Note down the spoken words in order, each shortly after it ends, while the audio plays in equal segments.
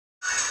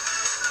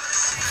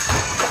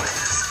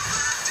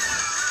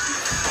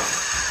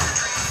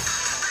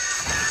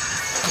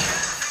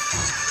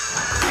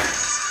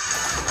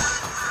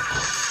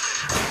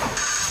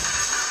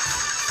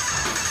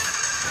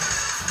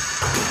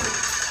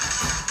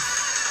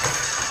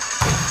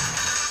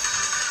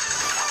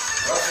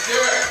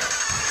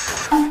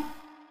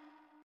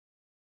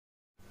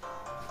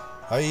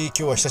はい、今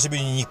日は久しぶ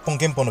りに日本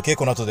拳法の稽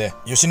古の後で、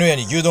吉野家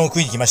に牛丼を食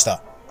いに来まし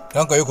た。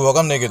なんかよくわ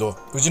かんないけど、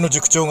うちの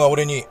塾長が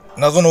俺に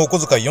謎のお小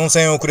遣い4000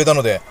円をくれた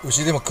ので、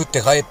牛でも食っ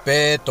て帰っ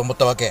ぺーと思っ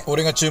たわけ。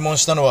俺が注文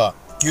したのは、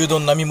牛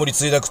丼並盛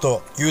つゆだく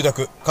と牛だ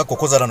く、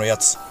小皿のや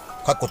つ。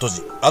閉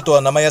じ。あと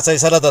は生野菜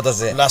サラダだ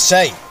ぜ。らっし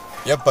ゃい。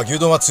やっぱ牛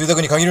丼はつゆだ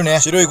くに限る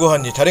ね。白いご飯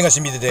にタレが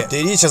染みてて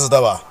デリシャス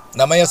だわ。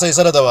生野菜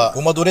サラダは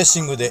ごまドレッ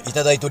シングでい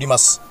ただいておりま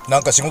す。な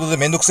んか仕事で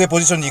めんどくせえポ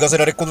ジションに行かせ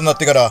られっことになっ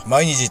てから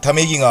毎日た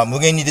め息が無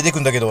限に出て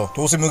くんだけど、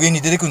どうせ無限に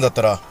出てくんだっ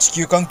たら地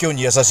球環境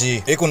に優し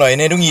いエコなエ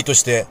ネルギーと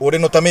して俺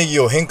のため息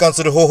を変換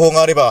する方法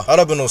があれば、ア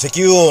ラブの石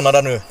油王な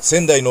らぬ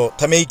仙台の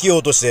ため息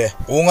王として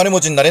大金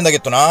持ちになれんだけ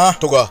どな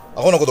とか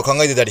アホなこと考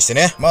えてたりして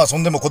ね。まあそ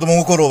んでも子供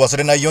心を忘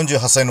れない48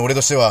歳の俺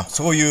としては、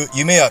そういう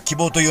夢や希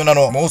望という名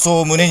の妄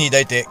想を胸に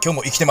抱いて今日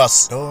も生きてま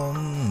す。ど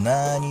ん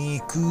な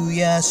に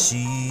悔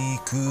し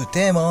く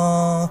ても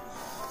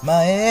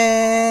前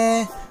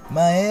へ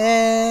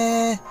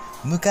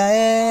迎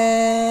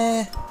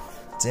え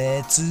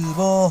絶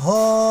望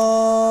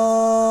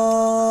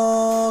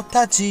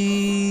た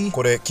ち。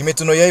これ鬼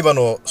滅の刃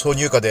の挿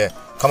入歌で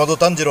かまど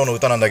炭治郎の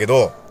歌なんだけ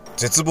ど、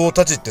絶望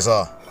たちって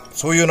さ、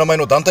そういう名前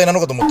の団体なの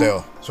かと思った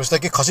よ。そして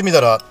だけ歌詞見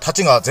たらた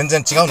ちが全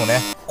然違うの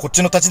ね。こっ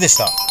ちのたちでし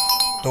た。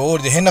通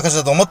りで変な歌詞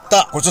だと思っ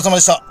た。ごちそうさま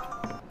でした。